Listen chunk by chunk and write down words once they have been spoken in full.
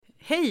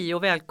Hej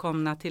och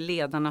välkomna till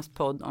Ledarnas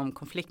podd om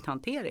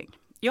konflikthantering.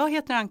 Jag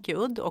heter Anke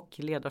Udd och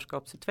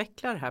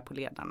ledarskapsutvecklare här på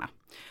Ledarna.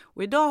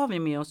 Och idag har vi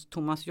med oss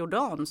Thomas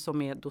Jordan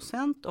som är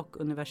docent och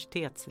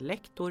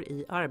universitetslektor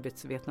i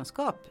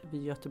arbetsvetenskap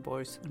vid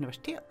Göteborgs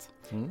universitet.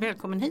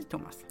 Välkommen hit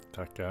Thomas.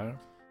 Tackar.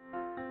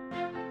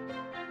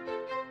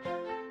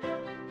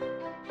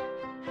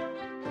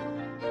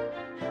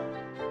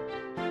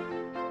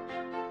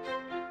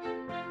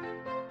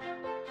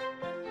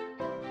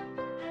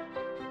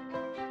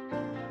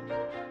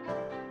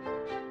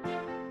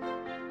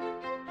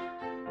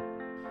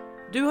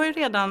 Du har ju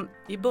redan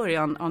i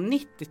början av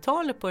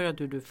 90-talet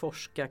började du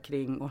forska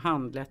kring och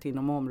handlat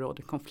inom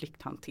området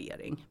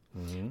konflikthantering.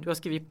 Du har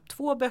skrivit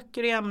 2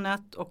 böcker i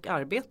ämnet och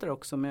arbetar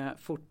också med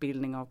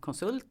fortbildning av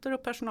konsulter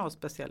och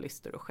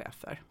personalspecialister och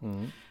chefer.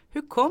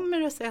 Hur kommer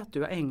det sig att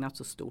du har ägnat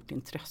så stort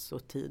intresse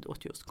och tid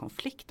åt just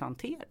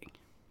konflikthantering?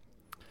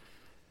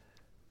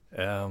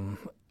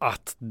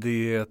 Att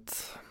det är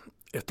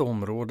ett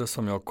område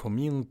som jag kom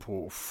in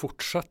på och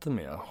fortsatte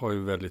med har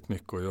ju väldigt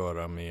mycket att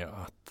göra med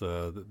att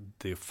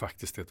det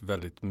faktiskt är ett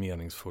väldigt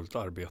meningsfullt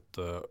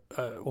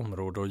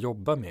område att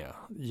jobba med.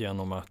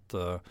 Genom att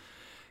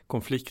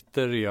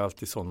konflikter är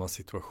alltid sådana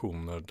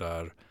situationer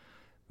där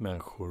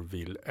människor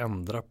vill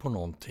ändra på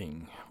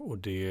någonting. Och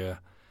det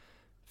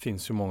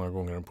finns ju många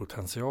gånger en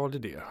potential i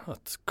det.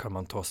 Att kan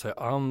man ta sig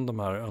an de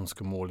här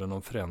önskemålen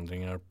om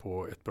förändringar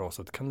på ett bra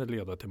sätt kan det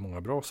leda till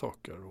många bra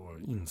saker. Och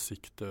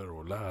insikter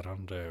och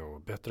lärande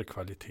och bättre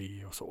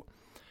kvalitet och så.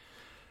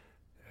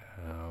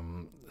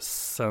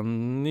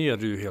 Sen är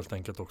det ju helt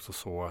enkelt också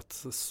så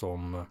att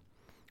som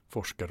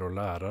forskare och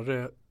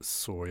lärare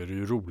så är det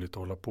ju roligt att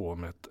hålla på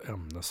med ett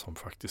ämne som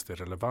faktiskt är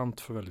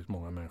relevant för väldigt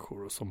många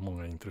människor. Och som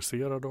många är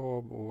intresserade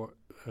av och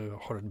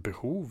har ett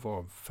behov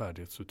av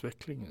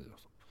färdighetsutveckling i.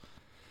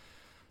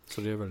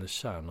 Så det är väldigt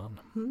kärnan.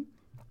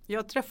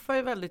 Jag träffar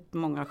ju väldigt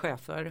många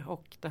chefer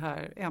och det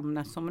här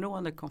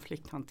ämnesområdet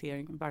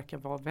konflikthantering verkar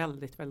vara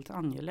väldigt, väldigt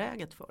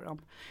angeläget för dem.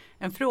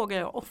 En fråga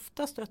jag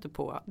ofta stöter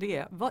på det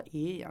är, vad är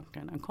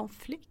egentligen en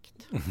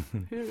konflikt?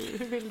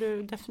 Hur vill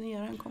du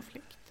definiera en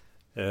konflikt?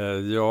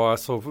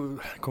 Alltså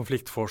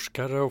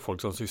konfliktforskare och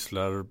folk som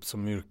sysslar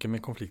som yrke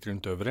med konflikter är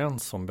inte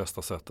överens om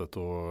bästa sättet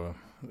att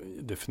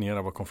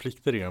definiera vad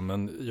konflikter är.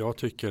 Men jag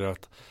tycker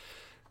att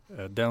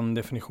den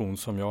definition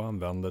som jag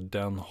använder,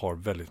 den har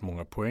väldigt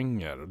många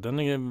poänger. Den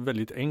är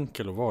väldigt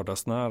enkel och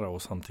vardagsnära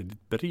och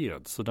samtidigt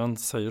bred. Så den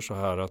säger så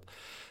här att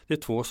det är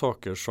 2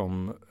 saker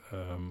som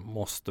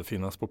måste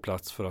finnas på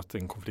plats för att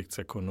en konflikt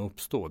ska kunna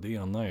uppstå. Det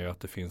ena är att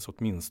det finns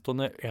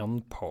åtminstone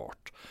en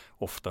part,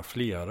 ofta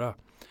flera,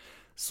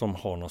 som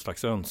har någon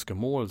slags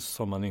önskemål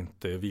som man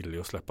inte är villig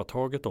att släppa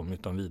taget om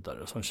utan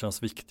vidare, som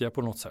känns viktiga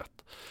på något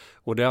sätt.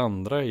 Och det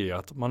andra är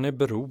att man är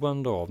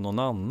beroende av någon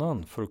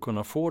annan för att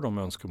kunna få de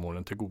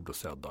önskemålen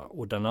tillgodosedda.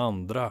 Och den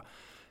andra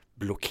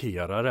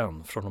blockerar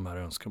en från de här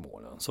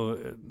önskemålen. Så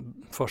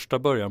första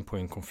början på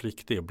en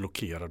konflikt är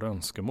blockerade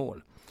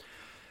önskemål.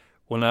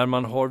 Och när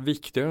man har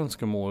viktiga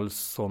önskemål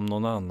som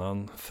någon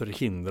annan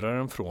förhindrar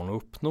en från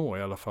att uppnå,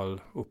 i alla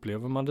fall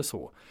upplever man det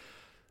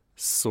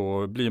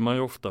så blir man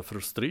ju ofta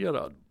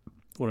frustrerad.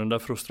 Och den där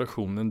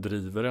frustrationen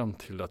driver en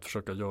till att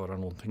försöka göra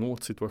någonting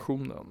åt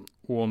situationen.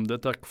 Och om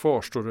detta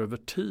kvarstår över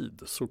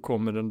tid så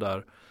kommer den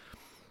där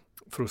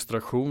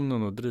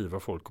frustrationen att driva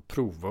folk att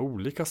prova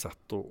olika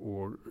sätt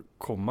och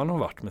komma någon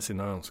vart med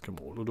sina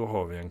önskemål. Och då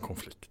har vi en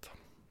konflikt.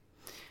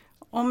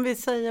 Om vi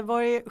säger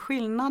vad är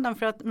skillnaden,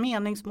 för att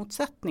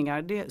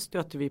meningsmotsättningar det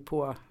stöter vi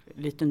på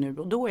lite nu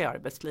och då i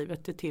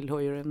arbetslivet, det tillhör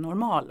ju det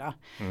normala.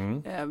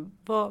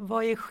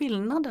 Vad är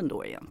skillnaden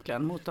då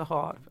egentligen mot att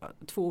ha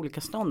 2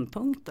 olika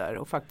ståndpunkter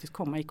och faktiskt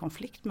komma i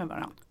konflikt med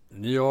varandra?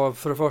 Ja,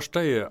 för det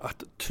första är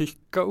att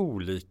tycka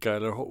olika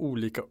eller ha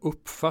olika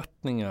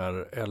uppfattningar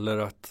eller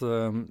att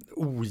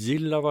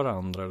ogilla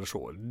varandra eller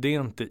så. Det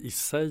är inte i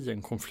sig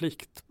en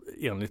konflikt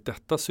enligt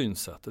detta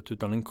synsättet,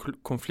 utan en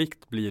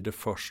konflikt blir det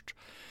först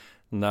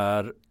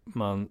när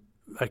man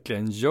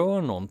verkligen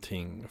gör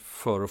någonting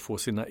för att få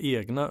sina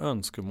egna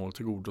önskemål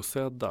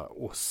tillgodosedda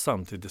och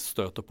samtidigt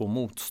stöta på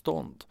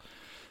motstånd.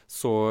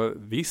 Så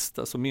visst,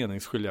 alltså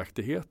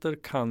meningsskiljaktigheter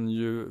kan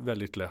ju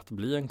väldigt lätt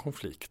bli en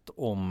konflikt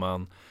om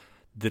man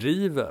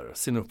driver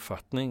sin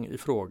uppfattning i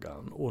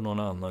frågan och någon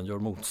annan gör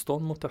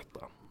motstånd mot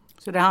detta.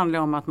 Så det handlar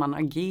om att man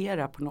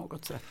agerar på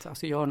något sätt,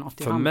 alltså gör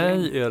något i handling. För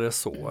mig är det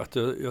så att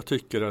jag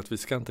tycker att vi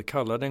ska inte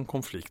kalla det en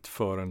konflikt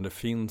förrän det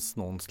finns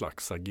någon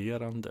slags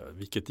agerande.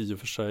 Vilket i och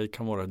för sig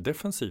kan vara ett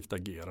defensivt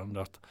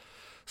agerande. Att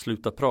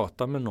sluta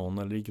prata med någon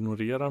eller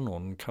ignorera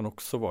någon kan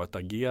också vara ett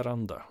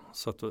agerande.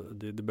 Så att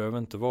det behöver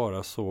inte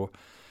vara så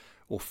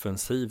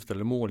offensivt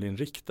eller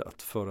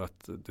målinriktat för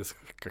att det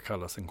ska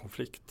kallas en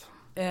konflikt.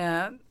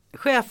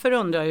 Chefer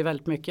undrar ju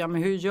väldigt mycket,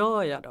 men hur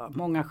gör jag då?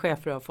 Många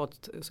chefer har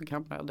fått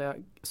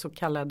så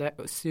kallade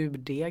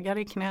surdegar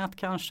i knät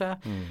kanske.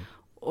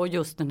 Och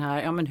just den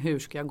här, men hur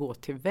ska jag gå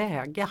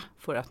tillväga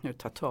för att nu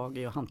ta tag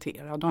i och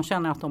hantera? De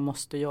känner att de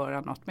måste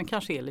göra något men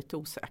kanske är lite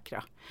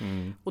osäkra.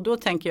 Och då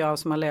tänker jag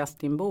som har läst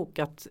din bok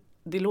att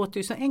det låter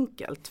ju så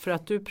enkelt för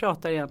att du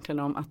pratar egentligen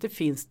om att det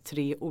finns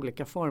 3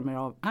 olika former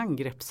av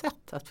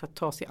angreppssätt att få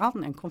ta sig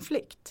an en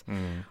konflikt.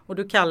 Och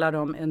du kallar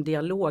dem en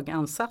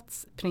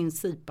dialogansats,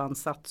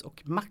 principansats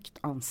och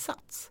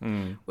maktansats.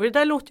 Och det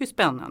där låter ju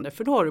spännande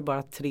för då har du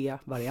bara 3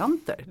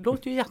 varianter. Det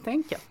låter ju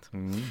jätteenkelt.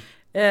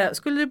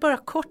 Skulle du bara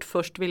kort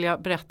först vilja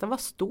berätta vad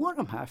står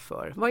de här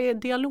för? Vad är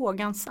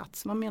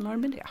dialogansats? Vad menar du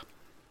med det?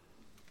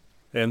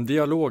 En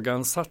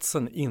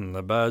dialogansatsen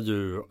innebär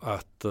ju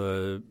att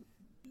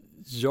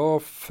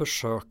jag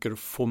försöker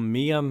få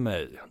med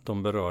mig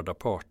de berörda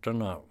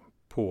parterna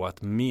på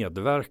att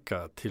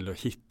medverka till att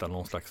hitta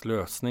någon slags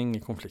lösning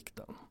i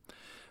konflikten.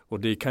 Och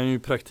det kan ju i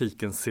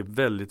praktiken se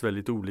väldigt,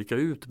 väldigt olika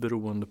ut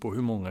beroende på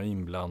hur många är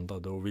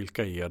inblandade och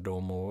vilka är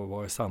de och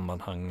vad är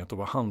sammanhanget och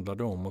vad handlar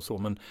det om och så.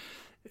 Men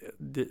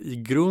i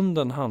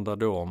grunden handlar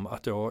det om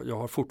att jag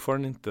har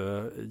fortfarande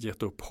inte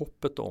gett upp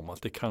hoppet om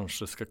att det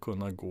kanske ska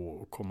kunna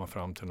gå att komma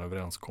fram till en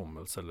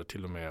överenskommelse eller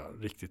till och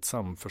med riktigt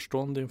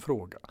samförstånd i en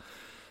fråga.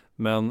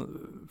 Men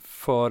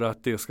för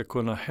att det ska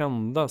kunna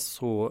hända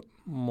så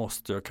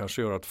måste jag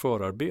kanske göra ett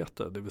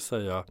förarbete, det vill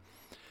säga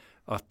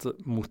att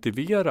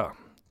motivera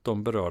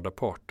de berörda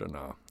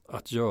parterna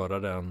att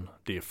göra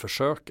det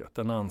försöket,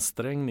 den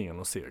ansträngningen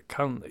och se,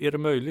 är det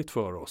möjligt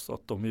för oss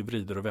att om vi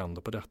vrider och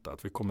vänder på detta,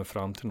 att vi kommer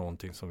fram till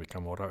någonting som vi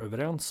kan vara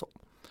överens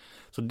om.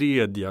 Så det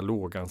är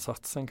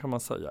dialogansatsen kan man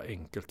säga,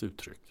 enkelt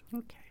uttryckt.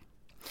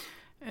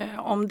 Okay.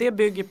 Om det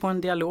bygger på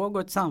en dialog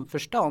och ett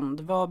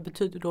samförstånd, vad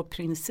betyder då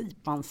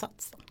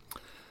principansatsen?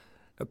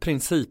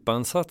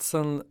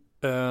 Principansatsen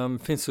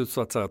finns ju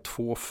så att säga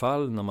 2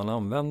 fall när man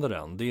använder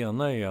den. Det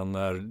ena är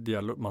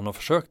när man har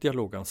försökt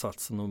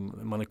dialogansatsen och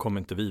man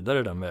kommer inte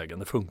vidare den vägen.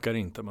 Det funkar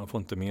inte, man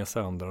får inte med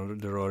sig andra,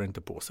 det rör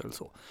inte på sig eller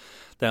så.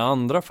 Det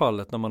andra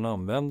fallet när man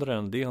använder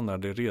den, det är när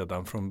det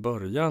redan från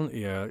början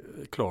är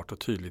klart och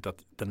tydligt att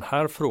den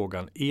här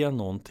frågan är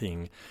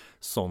någonting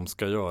som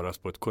ska göras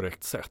på ett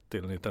korrekt sätt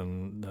enligt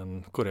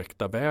den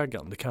korrekta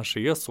vägen. Det kanske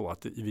är så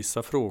att i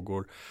vissa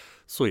frågor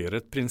så är det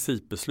ett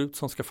principbeslut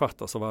som ska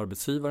fattas av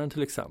arbetsgivaren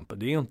till exempel.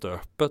 Det är inte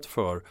öppet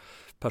för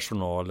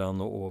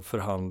personalen att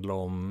förhandla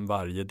om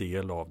varje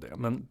del av det.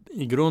 Men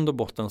i grund och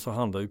botten så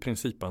handlar ju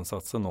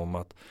principansatsen om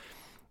att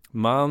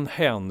man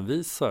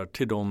hänvisar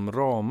till de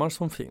ramar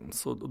som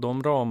finns. Och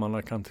de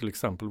ramarna kan till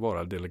exempel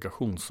vara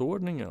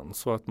delegationsordningen.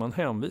 Så att man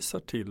hänvisar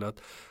till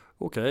att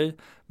okej,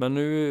 men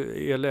nu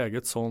är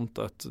läget sånt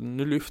att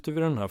nu lyfter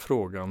vi den här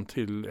frågan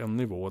till en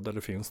nivå där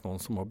det finns någon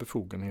som har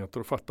befogenheter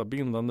att fatta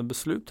bindande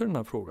beslut i den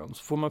här frågan.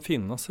 Så får man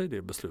finna sig i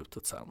det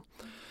beslutet sen.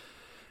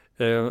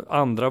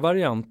 Andra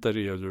varianter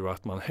är ju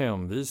att man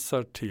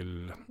hänvisar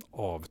till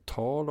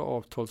avtal och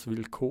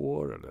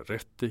avtalsvillkor eller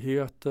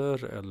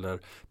rättigheter eller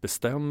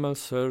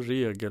bestämmelser,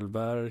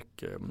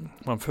 regelverk.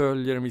 Man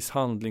följer en viss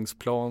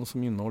handlingsplan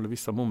som innehåller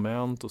vissa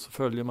moment och så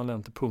följer man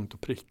den till punkt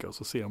och pricka och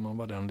så ser man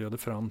vad den leder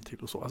fram till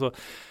och så. Alltså,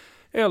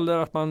 eller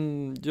att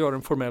man gör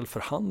en formell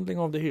förhandling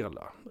av det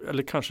hela.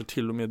 Eller kanske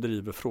till och med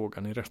driver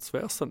frågan i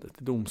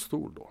rättsväsendet, i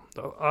domstol då.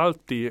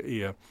 Allt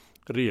det är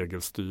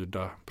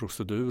regelstyrda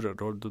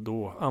procedurer.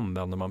 Då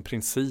använder man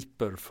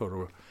principer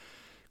för att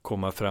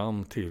komma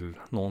fram till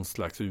någon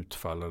slags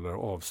utfall eller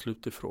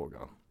avslut i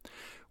frågan.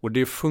 Och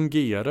det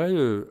fungerar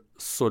ju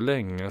så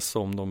länge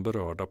som de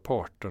berörda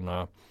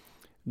parterna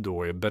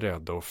då är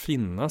beredda att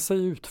finna sig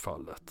i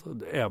utfallet.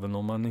 Även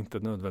om man inte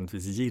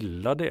nödvändigtvis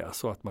gillar det,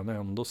 så att man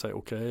ändå säger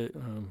okej,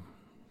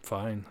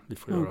 fine, vi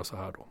får göra så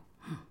här då.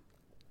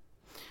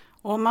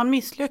 Om man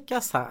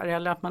misslyckas här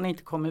eller att man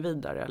inte kommer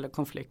vidare eller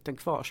konflikten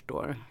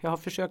kvarstår. Jag har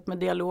försökt med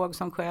dialog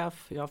som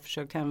chef. Jag har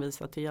försökt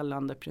hänvisa till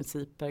gällande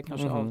principer,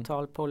 kanske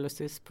avtal,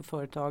 policies på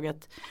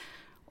företaget.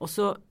 Och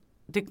så,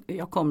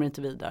 jag kommer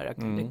inte vidare,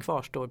 det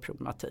kvarstår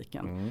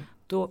problematiken.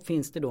 Då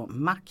finns det då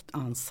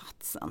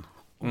maktansatsen.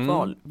 Och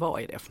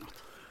vad är det för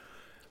något?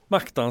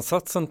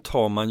 Maktansatsen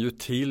tar man ju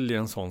till i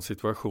en sån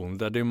situation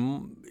där det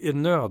är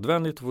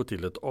nödvändigt att få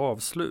till ett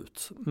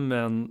avslut.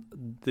 Men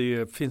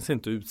det finns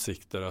inte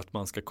utsikter att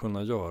man ska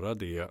kunna göra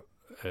det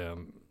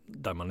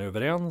där man är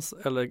överens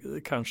eller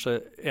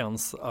kanske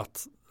ens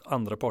att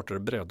andra parter är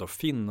beredda att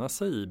finna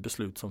sig i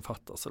beslut som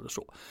fattas eller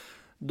så.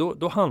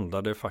 Då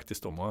handlar det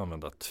faktiskt om att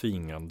använda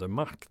tvingande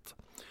makt.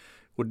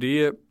 Och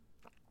det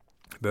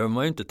behöver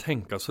man ju inte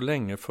tänka så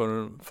länge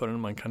förrän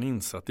man kan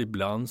inse att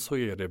ibland så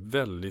är det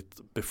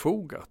väldigt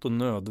befogat och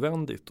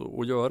nödvändigt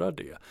att göra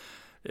det.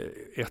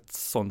 Ett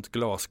sånt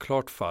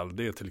glasklart fall,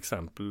 det är till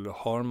exempel,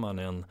 har man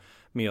en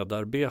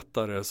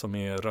medarbetare som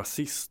är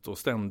rasist och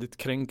ständigt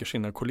kränker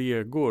sina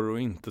kollegor och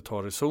inte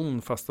tar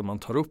reson fast man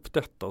tar upp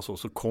detta och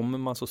så kommer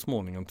man så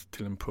småningom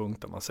till en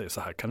punkt där man säger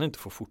så här kan det inte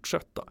få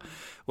fortsätta.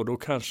 Och då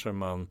kanske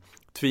man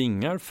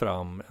tvingar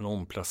fram en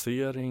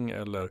omplacering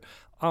eller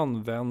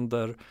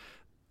använder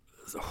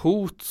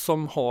hot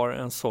som har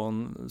en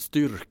sån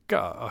styrka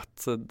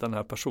att den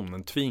här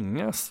personen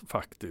tvingas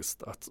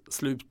faktiskt att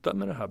sluta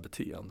med det här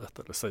beteendet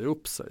eller säga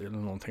upp sig eller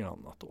någonting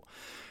annat då.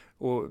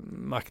 Och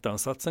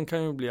maktansatsen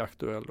kan ju bli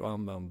aktuell att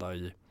använda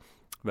i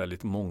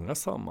väldigt många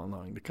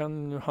sammanhang. Det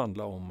kan ju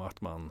handla om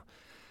att man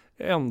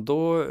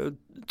ändå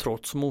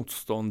trots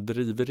motstånd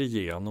driver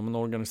igenom en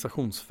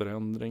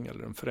organisationsförändring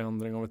eller en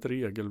förändring av ett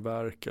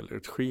regelverk eller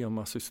ett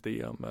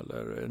schemasystem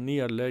eller en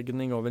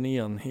nedläggning av en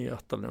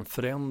enhet eller en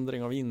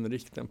förändring av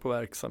inriktningen på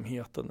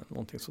verksamheten eller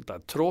någonting sånt där,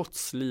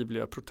 trots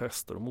livliga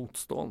protester och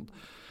motstånd.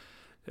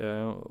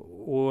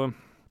 Och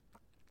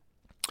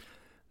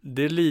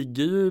det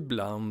ligger ju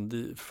ibland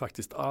i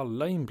faktiskt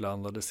alla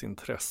inblandades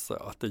intresse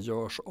att det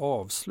görs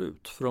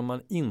avslut. För om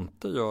man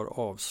inte gör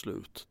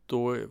avslut,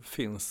 då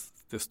finns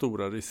det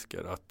stora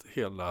risker att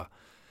hela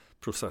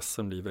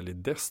processen blir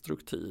väldigt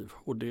destruktiv.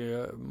 Och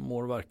det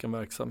mår varken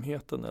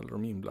verksamheten eller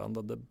de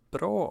inblandade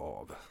bra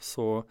av.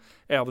 Så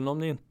även om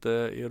det inte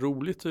är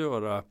roligt att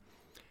göra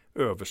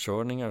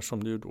överkörningar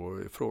som det ju då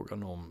är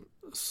frågan om,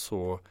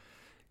 så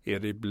är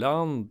det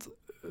ibland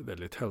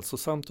väldigt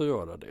hälsosamt att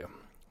göra det.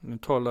 Nu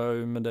talar jag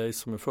ju med dig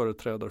som är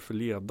företrädare för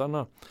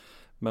ledarna,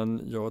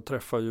 men jag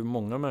träffar ju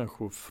många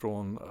människor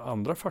från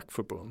andra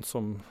fackförbund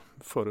som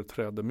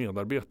företräder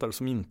medarbetare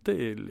som inte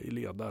är i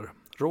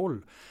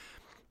ledarroll.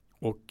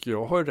 Och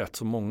jag har rätt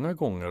så många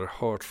gånger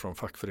hört från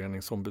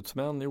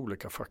fackföreningsombudsmän i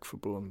olika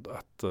fackförbund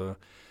att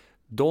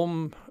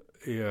de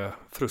är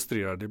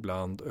frustrerade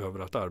ibland över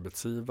att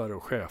arbetsgivare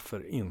och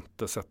chefer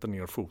inte sätter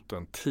ner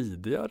foten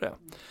tidigare.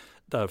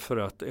 Därför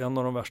att en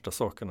av de värsta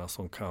sakerna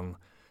som kan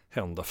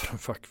hända för en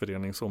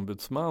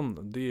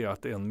fackföreningsombudsman, det är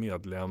att en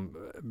medlem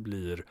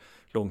blir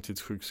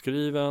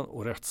långtidssjukskriven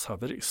och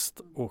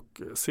rättshaverist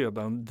och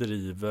sedan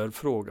driver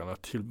frågan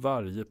att till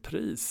varje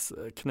pris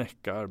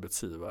knäcka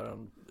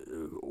arbetsgivaren,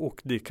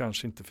 och det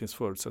kanske inte finns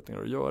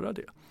förutsättningar att göra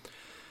det.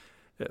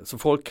 Så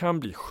folk kan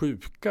bli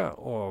sjuka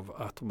av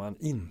att man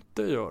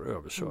inte gör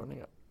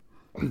överkörningar.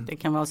 Det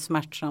kan vara en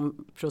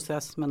smärtsam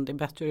process, men det är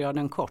bättre att göra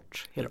den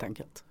kort helt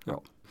enkelt.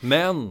 Ja.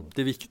 Men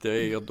det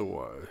viktiga är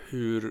då,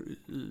 hur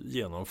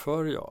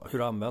genomför jag?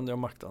 Hur använder jag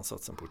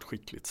maktansatsen på ett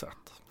skickligt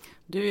sätt?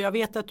 Jag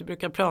vet att du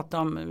brukar prata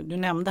om, du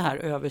nämnde här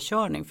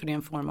överkörning, för det är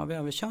en form av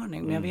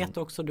överkörning. Men jag vet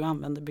också att du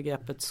använder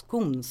begreppet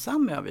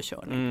skonsam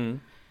överkörning.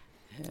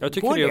 Jag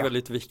tycker det är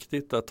väldigt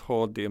viktigt att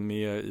ha det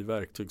med i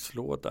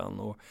verktygslådan.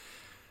 Och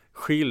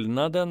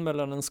skillnaden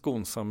mellan en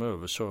skonsam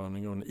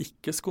överkörning och en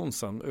icke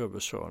skonsam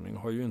överkörning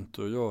har ju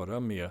inte att göra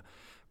med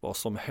vad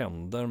som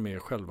händer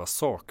med själva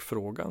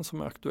sakfrågan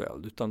som är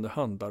aktuell, utan det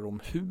handlar om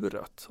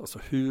huret, alltså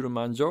hur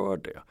man gör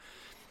det.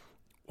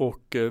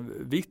 Och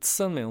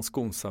vitsen med en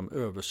skonsam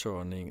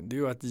överkörning, det är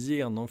ju att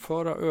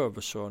genomföra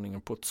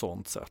överkörningen på ett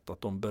sådant sätt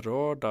att de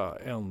berörda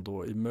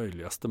ändå i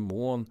möjligaste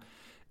mån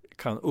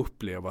kan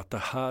uppleva att det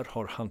här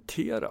har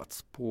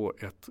hanterats på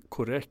ett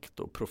korrekt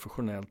och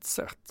professionellt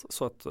sätt.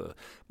 Så att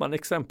man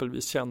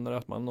exempelvis känner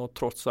att man har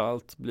trots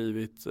allt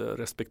blivit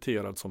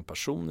respekterad som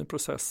person i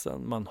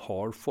processen. Man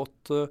har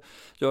fått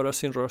göra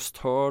sin röst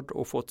hörd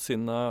och fått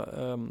sina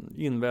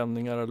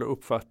invändningar eller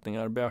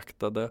uppfattningar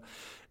beaktade.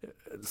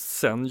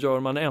 Sen gör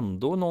man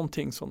ändå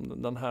någonting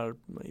som den här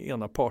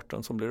ena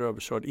parten som blir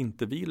överkörd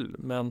inte vill,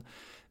 men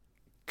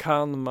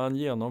kan man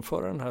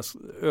genomföra den här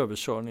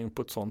överkörningen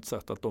på ett sådant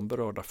sätt att de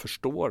berörda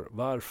förstår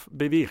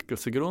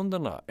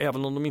bevekelsegrunderna,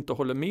 även om de inte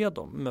håller med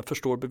dem, men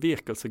förstår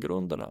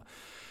bevekelsegrunderna.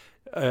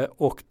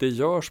 Och det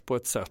görs på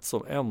ett sätt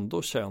som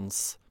ändå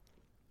känns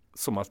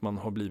som att man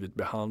har blivit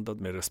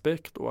behandlad med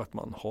respekt och att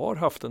man har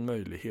haft en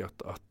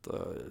möjlighet att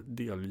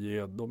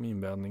delge de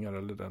invändningar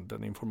eller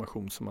den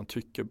information som man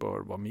tycker bör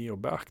vara med och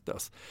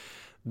beaktas.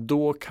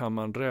 Då kan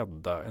man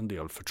rädda en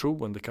del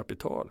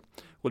förtroendekapital.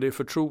 Och det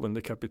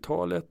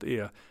förtroendekapitalet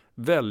är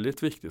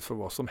väldigt viktigt för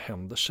vad som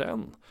händer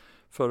sen.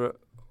 För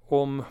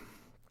om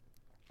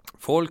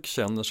folk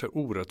känner sig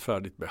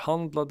orättfärdigt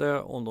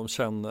behandlade, om de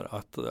känner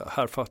att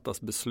här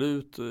fattas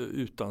beslut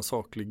utan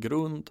saklig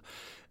grund,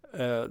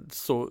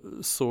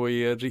 så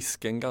är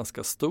risken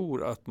ganska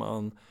stor att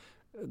man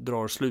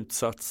drar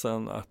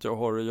slutsatsen att jag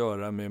har att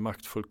göra med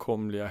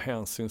maktfullkomliga,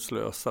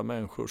 hänsynslösa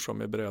människor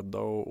som är beredda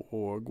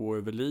att gå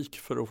över lik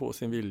för att få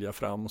sin vilja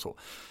fram och så.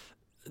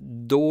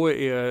 Då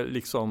är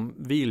liksom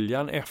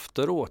viljan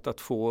efteråt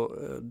att få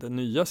den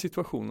nya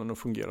situationen att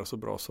fungera så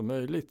bra som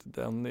möjligt,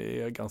 den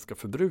är ganska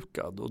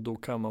förbrukad, och då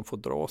kan man få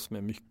dras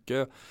med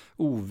mycket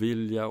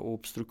ovilja och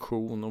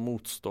obstruktion och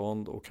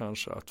motstånd och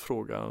kanske att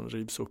frågan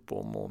rivs upp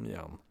om och om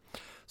igen.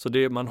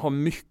 Så man har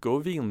mycket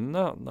att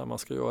vinna när man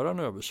ska göra en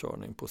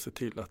överkörning på att se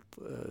till att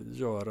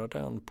göra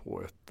den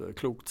på ett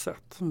klokt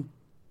sätt.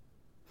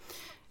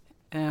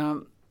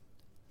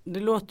 Det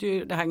låter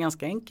ju det här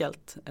ganska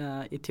enkelt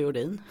i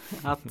teorin.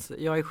 Att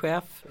jag är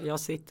chef, jag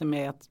sitter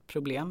med ett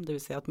problem, det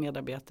vill säga att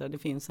medarbetare, det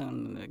finns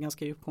en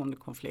ganska djupgående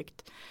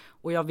konflikt.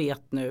 Och jag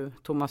vet nu,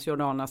 Thomas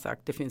Jordan har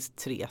sagt, det finns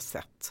 3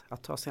 sätt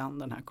att ta sig an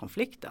den här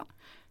konflikten.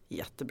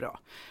 Jättebra.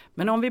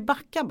 Men om vi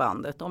backar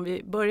bandet, om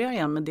vi börjar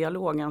igen med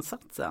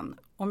dialogansatsen.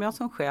 Om jag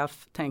som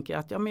chef tänker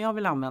att jag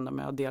vill använda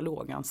mig av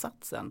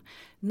dialogansatsen.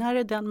 När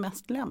är den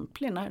mest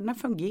lämplig? När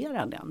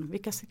fungerar den?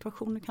 Vilka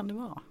situationer kan det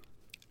vara?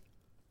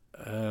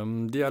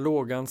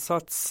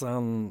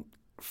 Dialogansatsen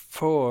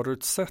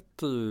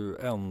förutsätter ju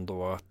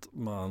ändå att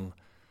man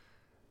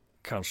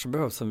kanske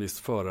behövs en viss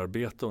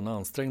förarbete och en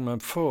ansträngning, men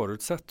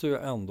förutsätter ju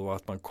ändå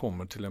att man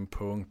kommer till en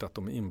punkt att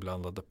de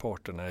inblandade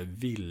parterna är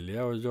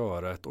villiga att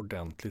göra ett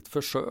ordentligt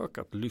försök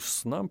att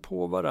lyssna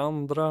på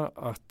varandra,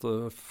 att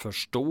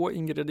förstå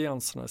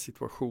ingredienserna i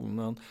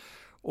situationen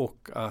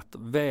och att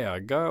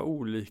väga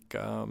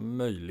olika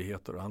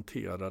möjligheter att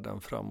hantera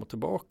den fram och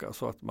tillbaka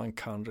så att man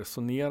kan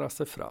resonera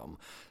sig fram.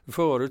 Det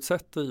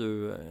förutsätter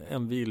ju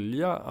en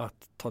vilja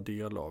att ta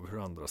del av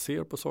hur andra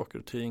ser på saker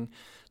och ting.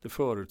 Det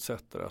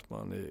förutsätter att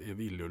man är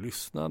villig att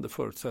lyssna. Det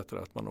förutsätter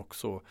att man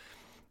också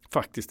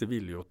faktiskt är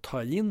villig att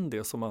ta in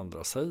det som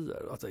andra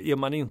säger. Alltså är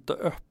man inte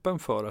öppen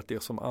för att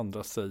det som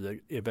andra säger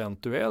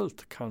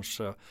eventuellt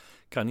kanske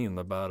kan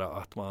innebära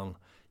att man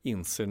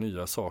inser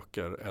nya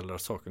saker eller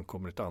saken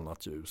kommer i ett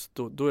annat ljus,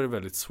 då är det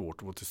väldigt svårt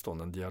att få till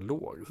stånd en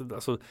dialog.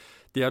 Alltså,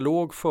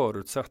 dialog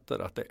förutsätter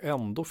att det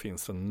ändå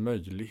finns en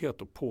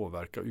möjlighet att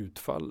påverka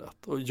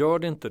utfallet. Och gör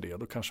det inte det,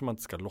 då kanske man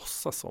inte ska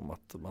låtsas som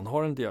att man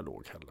har en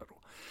dialog heller. Då.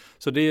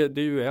 Så det är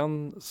ju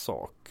en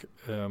sak.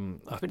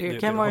 För det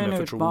kan vara en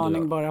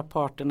utmaning bara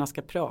parterna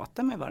ska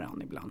prata med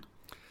varandra ibland.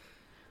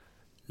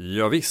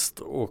 Ja visst,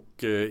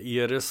 och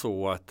är det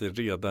så att det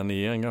redan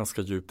är en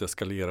ganska djupt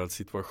eskalerad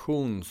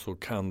situation så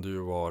kan det ju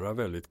vara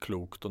väldigt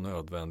klokt och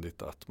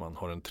nödvändigt att man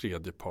har en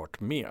tredje part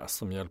med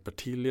som hjälper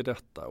till i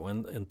detta. Och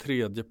en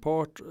tredje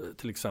part,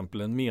 till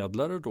exempel en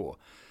medlare då,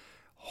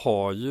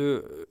 har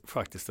ju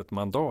faktiskt ett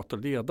mandat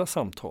att leda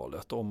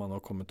samtalet om man har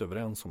kommit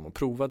överens om att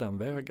prova den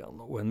vägen.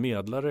 Och en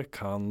medlare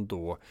kan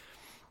då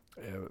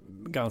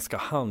ganska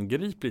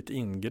handgripligt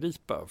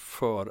ingripa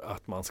för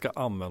att man ska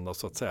använda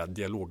så att säga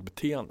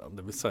dialogbeteenden.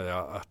 Det vill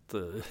säga att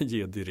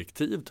ge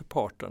direktiv till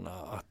parterna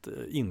att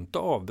inte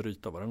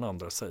avbryta vad den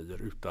andra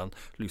säger utan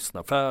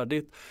lyssna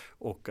färdigt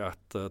och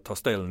att ta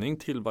ställning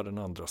till vad den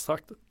andra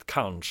sagt.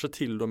 Kanske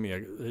till och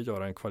med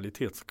göra en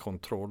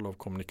kvalitetskontroll av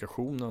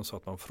kommunikationen så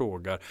att man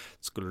frågar,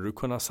 skulle du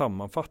kunna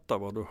sammanfatta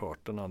vad du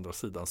hört den andra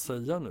sidan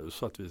säga nu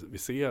så att vi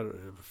ser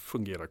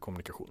fungerar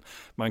kommunikation.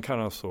 Man kan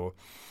alltså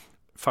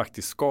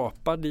faktiskt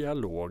skapa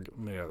dialog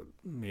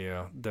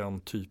med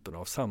den typen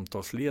av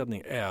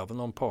samtalsledning även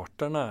om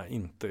parterna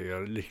inte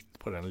är riktigt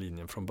på den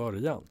linjen från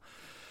början.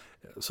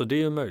 Så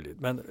det är möjligt.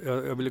 Men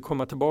jag ville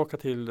komma tillbaka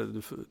till,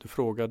 du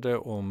frågade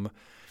om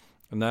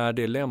när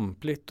det är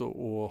lämpligt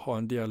att ha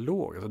en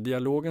dialog. Alltså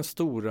dialogens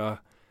stora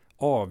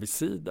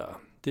avigsida,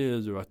 det är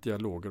ju att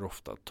dialoger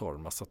ofta tar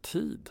en massa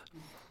tid.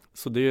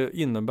 Så det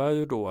innebär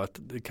ju då att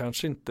det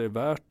kanske inte är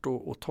värt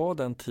att ta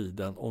den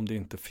tiden om det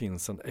inte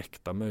finns en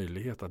äkta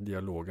möjlighet att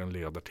dialogen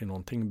leder till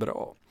någonting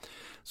bra.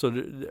 Så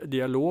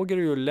dialoger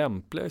är ju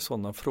lämpliga i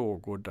sådana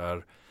frågor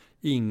där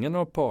ingen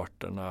av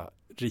parterna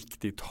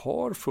riktigt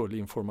har full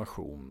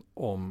information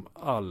om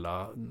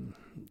alla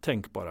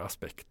tänkbara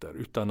aspekter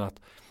utan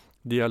att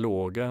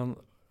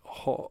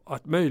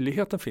att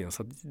möjligheten finns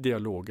att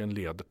dialogen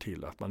leder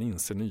till att man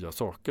inser nya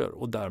saker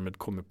och därmed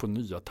kommer på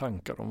nya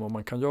tankar om vad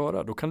man kan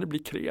göra. Då kan det bli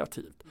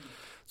kreativt.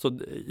 Så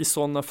i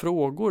sådana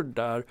frågor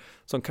där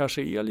som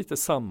kanske är lite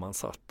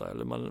sammansatta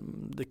eller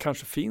det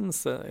kanske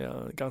finns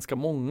ganska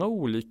många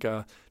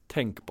olika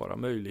tänkbara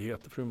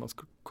möjligheter för hur man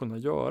ska kunna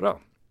göra.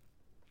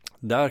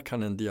 Där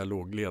kan en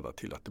dialog leda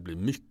till att det blir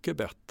mycket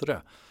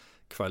bättre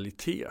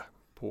kvalitet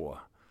på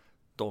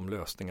de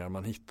lösningar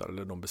man hittar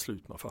eller de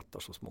beslut man fattar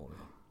så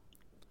småningom.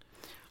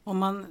 Om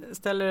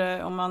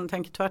man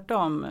tänker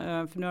tvärtom,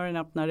 för nu har det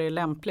nämnt när det är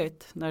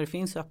lämpligt, när det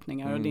finns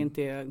öppningar och det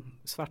inte är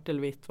svart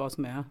eller vitt vad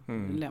som är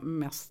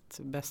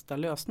bästa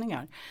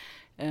lösningar.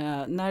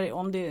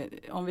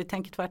 Om vi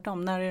tänker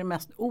tvärtom, när är det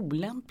mest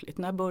olämpligt?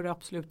 När bör det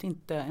absolut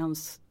inte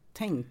ens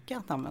tänka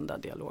att använda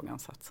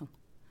dialogansatsen?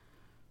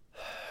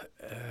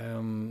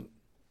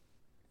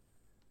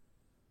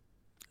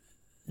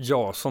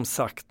 Ja, som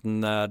sagt,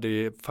 när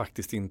det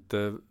faktiskt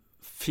inte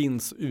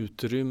finns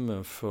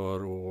utrymme för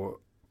att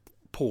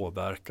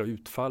påverka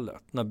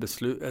utfallet.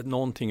 När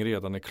någonting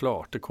redan är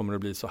klart, det kommer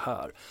att bli så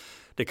här.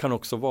 Det kan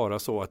också vara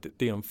så att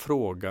det är en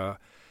fråga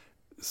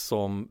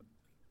som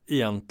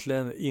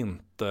egentligen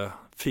inte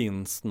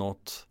finns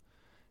något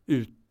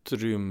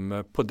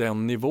utrymme på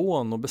den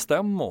nivån att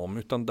bestämma om,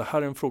 utan det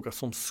här är en fråga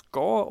som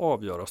ska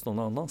avgöras någon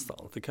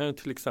annanstans. Det kan ju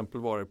till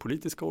exempel vara i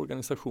politiska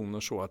organisationer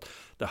så att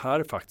det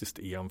här faktiskt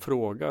är en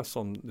fråga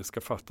som det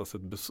ska fattas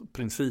ett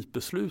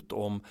principbeslut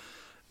om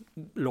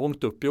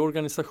långt upp i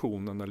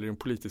organisationen eller i en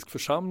politisk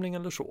församling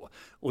eller så.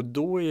 Och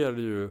då är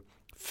det ju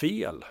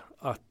fel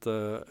att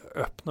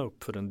öppna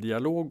upp för en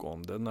dialog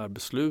om det när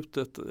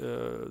beslutet,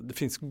 det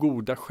finns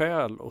goda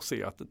skäl att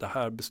se att det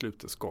här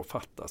beslutet ska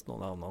fattas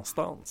någon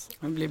annanstans.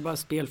 Det blir bara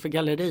spel för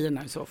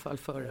gallerierna i så fall.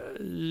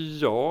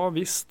 Ja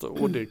visst,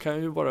 och det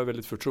kan ju vara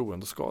väldigt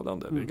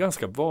förtroendeskadande. Det är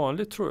ganska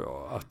vanligt tror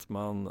jag att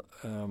man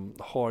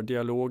har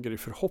dialoger i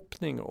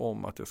förhoppning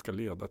om att det ska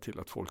leda till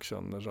att folk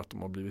känner att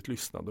de har blivit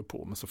lyssnade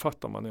på. Men så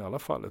fattar man i alla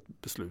fall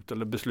ett beslut,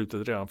 eller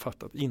beslutet redan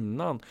fattat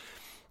innan.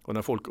 Och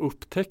när folk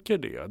upptäcker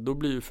det, då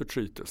blir ju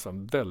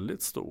förtrytelsen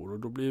väldigt stor och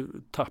då blir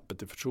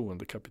tappet i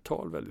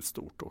förtroendekapital väldigt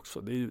stort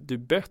också. Det är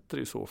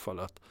bättre i så fall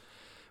att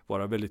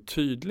vara väldigt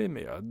tydlig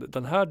med.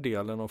 Den här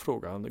delen av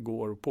frågan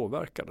går att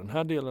påverka. Den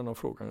här delen av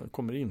frågan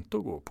kommer inte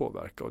att gå att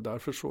påverka och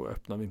därför så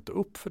öppnar vi inte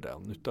upp för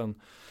den.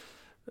 Utan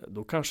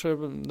då kanske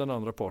den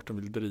andra parten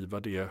vill driva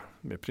det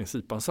med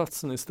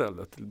principansatsen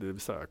istället. Det vill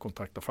säga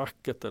kontakta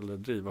facket eller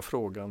driva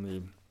frågan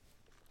i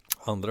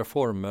andra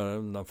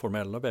former, den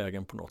formella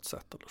vägen på något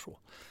sätt eller så.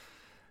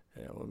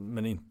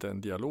 Men inte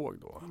en dialog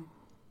då.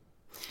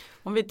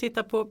 Om vi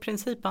tittar på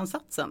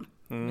principansatsen,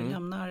 vi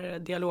lämnar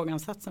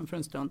dialogansatsen för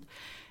en stund.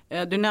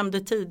 Du nämnde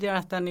tidigare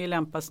att den är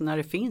lämpas när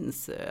det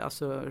finns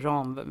alltså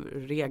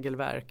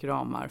regelverk,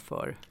 ramar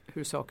för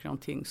hur saker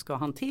och ting ska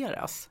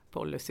hanteras,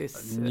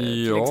 policies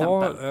till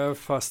exempel. Ja,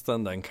 fast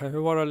den kan ju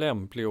vara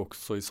lämplig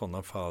också i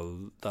sådana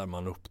fall där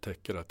man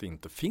upptäcker att det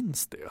inte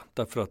finns det.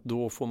 Därför att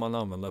då får man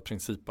använda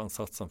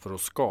principansatsen för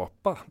att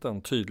skapa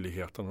den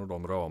tydligheten och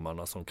de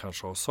ramarna som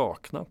kanske har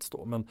saknats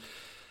då. Men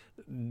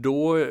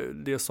då,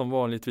 det som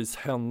vanligtvis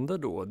händer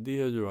då,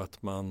 det är ju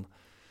att man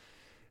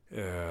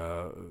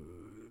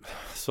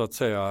så att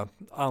säga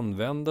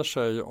använder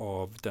sig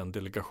av den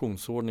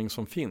delegationsordning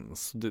som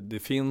finns. Det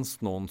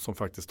finns någon som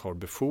faktiskt har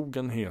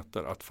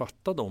befogenheter att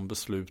fatta de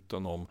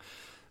besluten om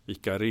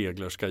vilka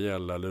regler ska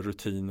gälla eller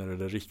rutiner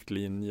eller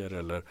riktlinjer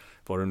eller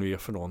vad det nu är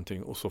för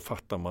någonting, och så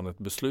fattar man ett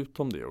beslut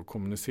om det och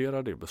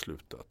kommunicerar det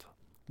beslutet.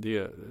 Det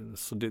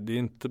är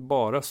inte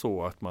bara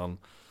så att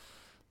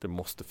det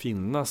måste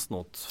finnas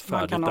något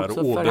färdigt där att åberopa. Man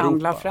kan också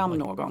förhandla fram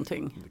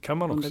någonting. Det kan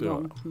man också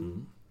göra.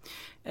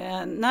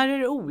 När är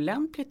det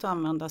olämpligt att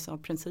använda sig av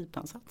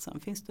principansatsen?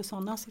 Finns det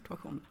sådana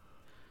situationer?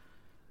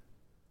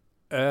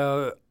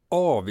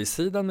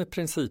 Avsidan med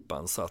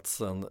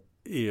principansatsen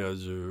är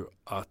ju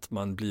att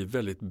man blir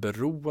väldigt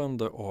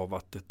beroende av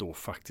att det då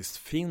faktiskt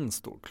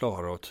finns då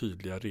klara och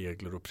tydliga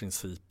regler och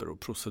principer och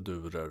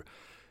procedurer.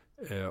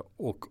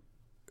 Och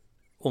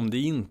om det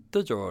inte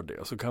gör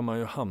det så kan man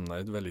ju hamna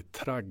i ett väldigt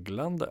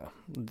tragglande.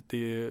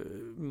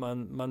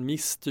 Man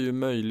mister ju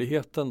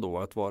möjligheten då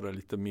att vara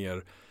lite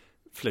mer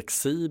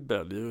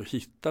flexibel och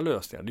hitta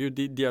lösningar. Det är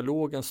ju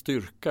dialogens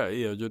styrka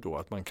är ju då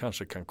att man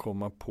kanske kan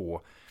komma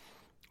på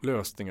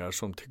lösningar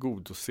som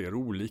tillgodoser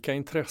olika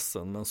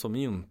intressen men som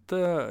inte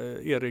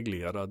är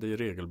reglerade i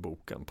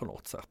regelboken på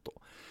något sätt då.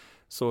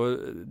 Så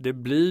det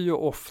blir ju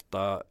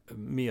ofta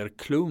mer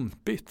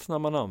klumpigt när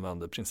man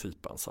använder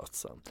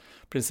principansatsen.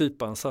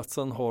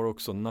 Principansatsen har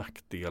också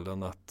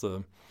nackdelen att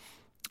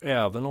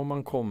även om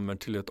man kommer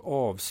till ett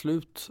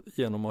avslut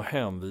genom att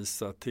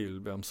hänvisa till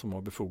vem som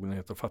har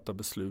befogenhet att fatta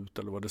beslut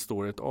eller vad det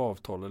står i ett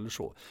avtal eller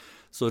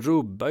så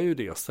rubbar ju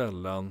det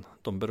sällan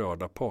de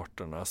berörda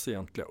parternas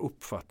egentliga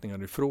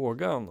uppfattningar i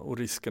frågan, och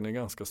risken är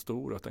ganska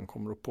stor att den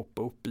kommer att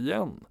poppa upp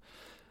igen.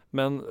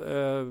 Men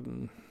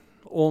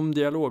om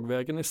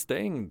dialogvägen är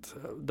stängd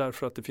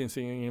därför att det finns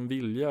ingen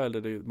vilja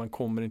eller man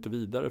kommer inte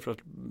vidare för att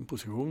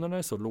positionerna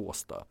är så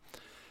låsta,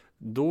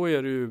 då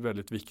är det ju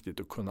väldigt viktigt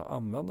att kunna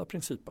använda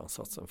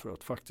principansatsen för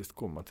att faktiskt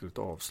komma till ett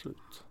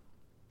avslut.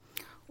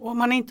 Och om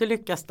man inte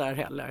lyckas där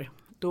heller,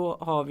 då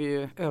har vi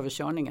ju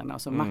överkörningen,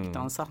 alltså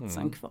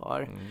maktansatsen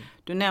kvar.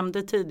 Du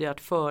nämnde tidigare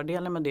att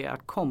fördelen med det är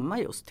att komma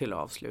just till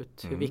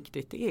avslut, hur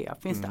viktigt det är.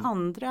 Finns det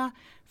andra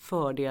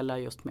fördelar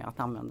just med att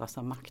använda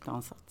sig av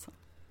maktansatsen?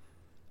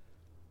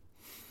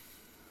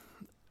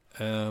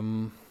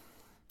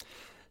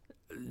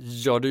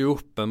 Ja, det är ju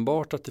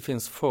uppenbart att det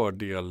finns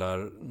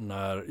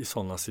fördelar i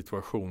sådana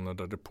situationer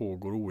där det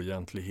pågår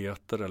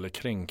oegentligheter eller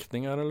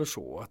kränkningar eller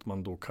så. Att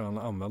man då kan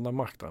använda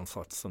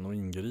maktansatsen och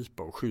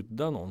ingripa och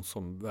skydda någon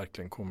som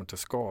verkligen kommer till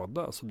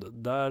skada. Så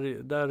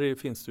där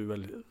finns det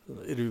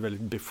är det ju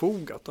väldigt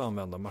befogat att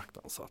använda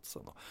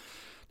maktansatsen.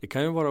 Det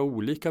kan ju vara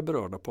olika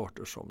berörda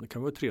parter det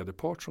kan vara tredje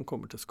part som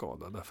kommer till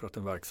skada därför att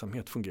en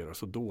verksamhet fungerar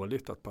så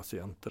dåligt att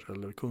patienter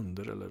eller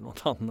kunder eller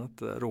något annat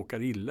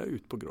råkar illa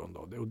ut på grund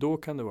av det. Och då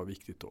kan det vara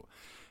viktigt att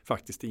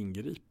faktiskt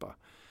ingripa.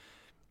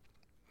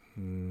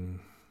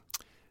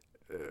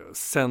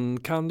 Sen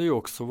kan det ju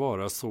också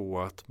vara så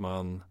att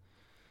man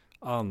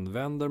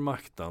använder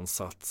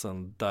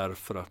maktansatsen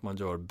därför att man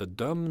gör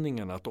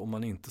bedömningen att om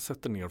man inte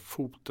sätter ner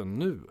foten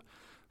nu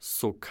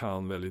så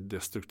kan väldigt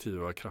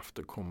destruktiva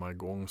krafter komma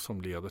igång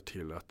som leder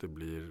till att det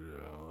blir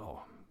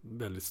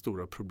väldigt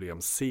stora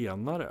problem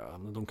senare.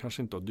 De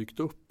kanske inte har dykt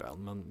upp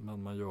än,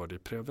 men man gör det i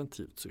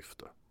preventivt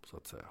syfte så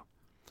att säga.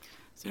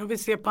 Så om vi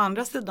ser på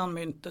andra sidan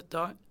myntet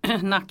då,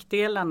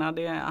 nackdelarna,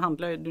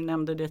 du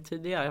nämnde det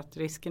tidigare, att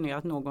risken är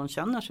att någon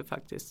känner sig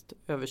faktiskt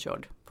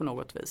överkörd på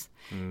något vis.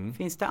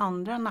 Finns det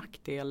andra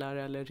nackdelar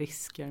eller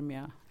risker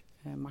med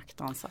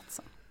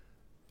maktansatsen?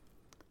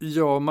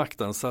 Ja,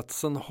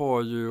 maktansatsen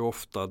har ju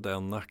ofta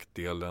den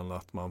nackdelen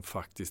att man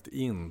faktiskt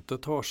inte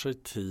tar sig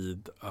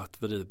tid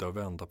att vrida och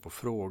vända på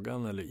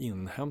frågan eller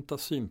inhämta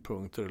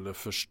synpunkter eller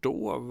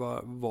förstå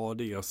vad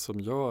det är som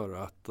gör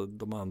att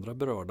de andra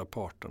berörda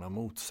parterna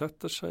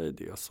motsätter sig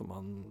det som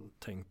man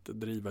tänkte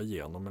driva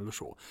igenom eller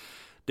så.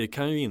 Det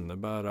kan ju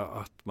innebära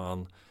att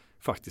man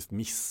faktiskt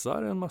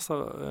missar en massa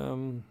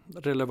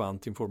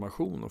relevant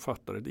information och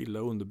fattar ett illa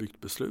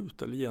underbyggt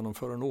beslut eller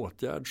genomför en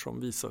åtgärd som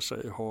visar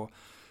sig ha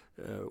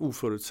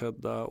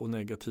oförutsedda och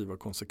negativa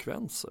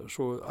konsekvenser.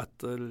 Så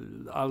att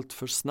allt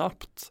för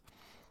snabbt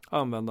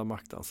använda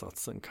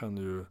maktansatsen kan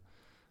ju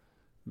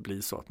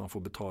bli så att man får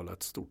betala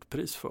ett stort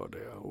pris för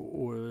det.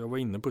 Och jag var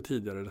inne på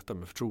tidigare detta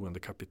med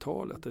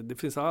förtroendekapitalet. Det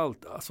finns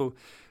allt. Alltså,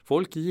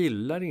 folk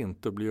gillar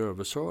inte att bli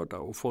överkörda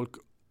och folk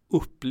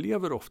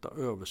upplever ofta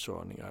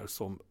överkörningar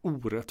som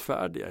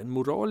orättfärdiga. En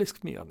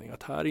moralisk mening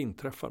att här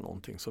inträffar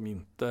någonting som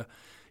inte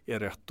är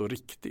rätt och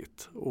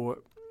riktigt. Och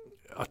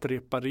att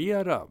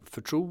reparera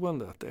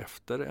förtroendet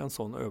efter en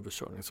sån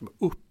överkörning som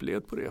är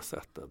upplevd på det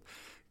sättet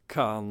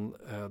kan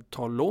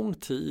ta lång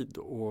tid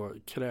och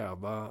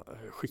kräva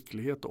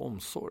skicklighet och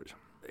omsorg.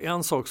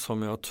 En sak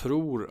som jag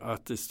tror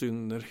att i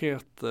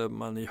synnerhet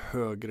man i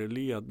högre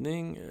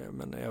ledning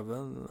men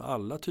även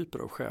alla typer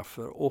av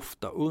chefer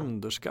ofta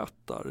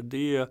underskattar,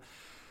 det är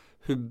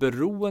hur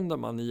beroende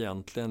man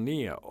egentligen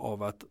är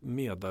av att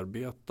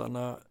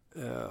medarbetarna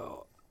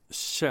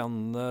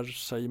känner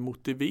sig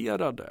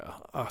motiverade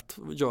att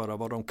göra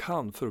vad de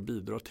kan för att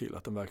bidra till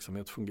att en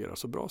verksamhet fungerar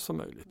så bra som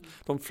möjligt.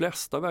 De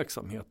flesta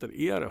verksamheter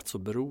är rätt så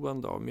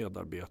beroende av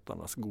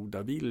medarbetarnas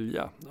goda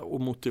vilja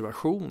och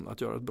motivation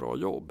att göra ett bra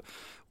jobb.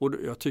 Och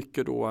jag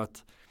tycker då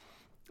att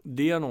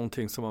det är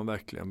någonting som man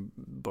verkligen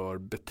bör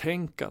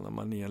betänka när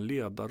man är i en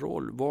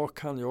ledarroll. Vad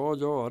kan jag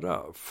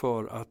göra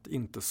för att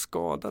inte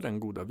skada den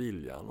goda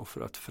viljan och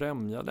för att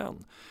främja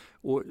den?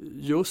 Och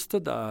just det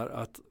där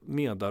att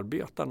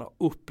medarbetarna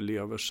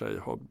upplever sig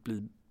ha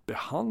blivit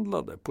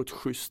behandlade på ett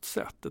schysst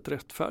sätt, ett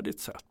rättfärdigt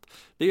sätt.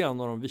 Det är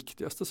en av de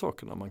viktigaste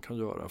sakerna man kan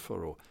göra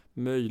för att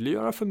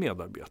möjliggöra för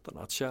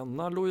medarbetarna att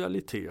känna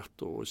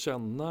lojalitet och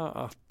känna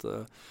att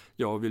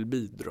jag vill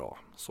bidra.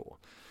 Så.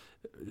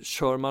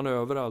 Kör man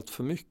över allt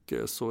för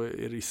mycket så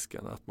är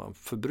risken att man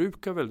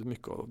förbrukar väldigt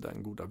mycket av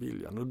den goda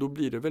viljan. Och då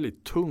blir det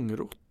väldigt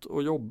tungrott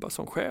att jobba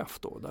som chef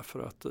då. Därför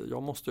att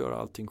jag måste göra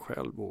allting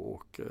själv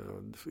och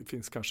det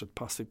finns kanske ett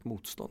passivt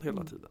motstånd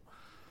hela tiden.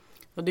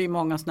 Och det är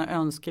många sådana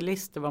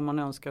önskelistor vad man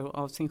önskar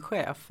av sin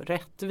chef.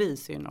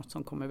 Rättvis är ju något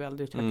som kommer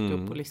väldigt högt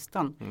upp på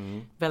listan.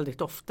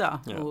 Väldigt ofta.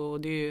 Ja.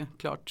 Och det är ju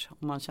klart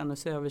om man känner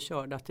sig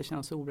överkörd att det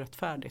känns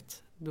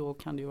orättfärdigt. Då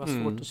kan det ju vara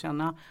svårt att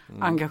känna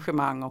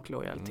engagemang och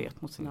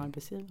lojalitet mot sina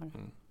arbetsgivare.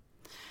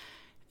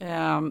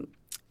 Många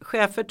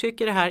chefer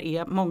tycker det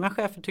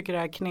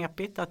här är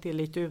knepigt, att det är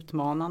lite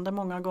utmanande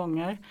många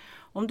gånger.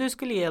 Om du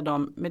skulle ge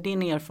dem med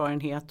din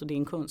erfarenhet och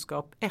din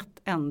kunskap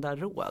ett enda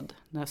råd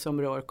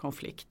som rör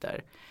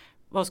konflikter,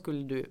 vad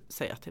skulle du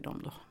säga till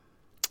dem då?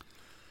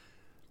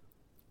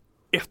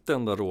 Ett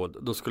enda råd,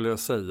 då skulle jag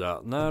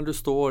säga, när du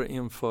står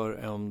inför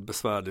en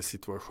besvärlig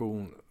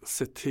situation,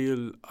 se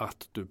till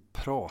att du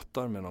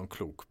pratar med någon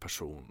klok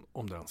person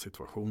om den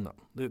situationen.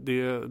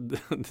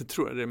 Det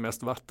tror jag är det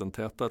mest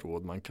vattentäta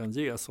råd man kan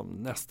ge som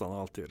nästan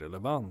alltid är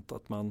relevant.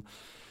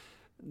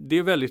 Det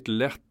är väldigt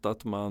lätt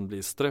att man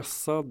blir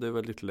stressad, det är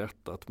väldigt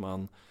lätt att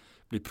man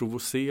blir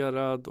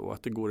provocerad och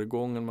att det går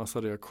igång en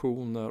massa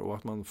reaktioner och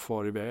att man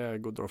far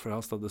iväg och drar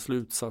förhastade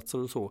slutsatser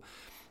och så.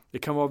 Det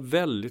kan vara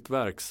väldigt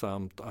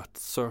verksamt att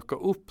söka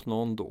upp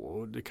någon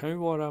då. Det kan ju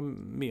vara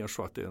mer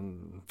så att det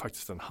är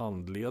faktiskt en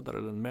handledare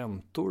eller en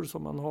mentor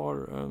som man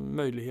har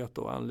möjlighet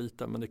att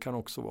anlita. Men det kan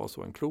också vara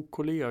så en klok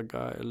kollega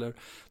eller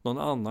någon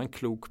annan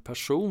klok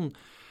person.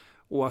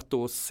 Och att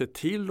då se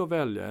till att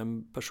välja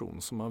en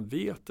person som man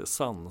vet är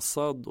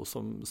sansad och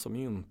som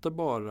inte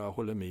bara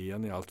håller med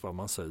en i allt vad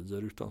man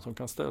säger utan som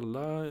kan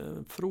ställa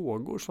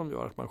frågor som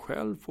gör att man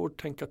själv får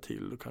tänka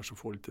till och kanske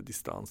få lite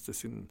distans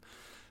till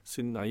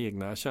sina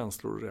egna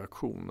känslor och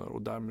reaktioner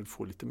och därmed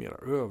få lite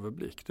mer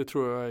överblick. Det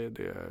tror jag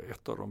är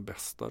ett av de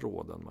bästa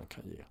råden man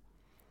kan ge.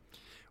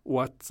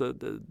 Och att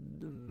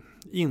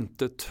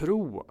inte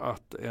tro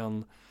att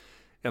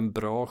en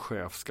bra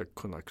chef ska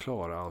kunna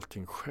klara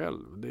allting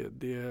själv.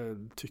 Det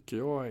tycker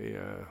jag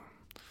är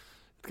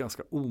ett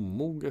ganska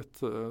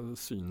omoget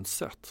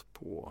synsätt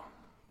på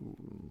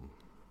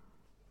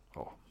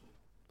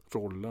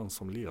rollen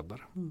som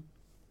ledare.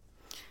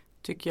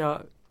 Tycker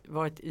jag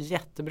var ett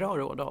jättebra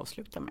råd att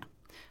avsluta med.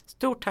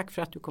 Stort tack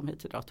för att du kom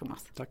hit idag,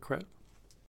 Thomas. Tack själv.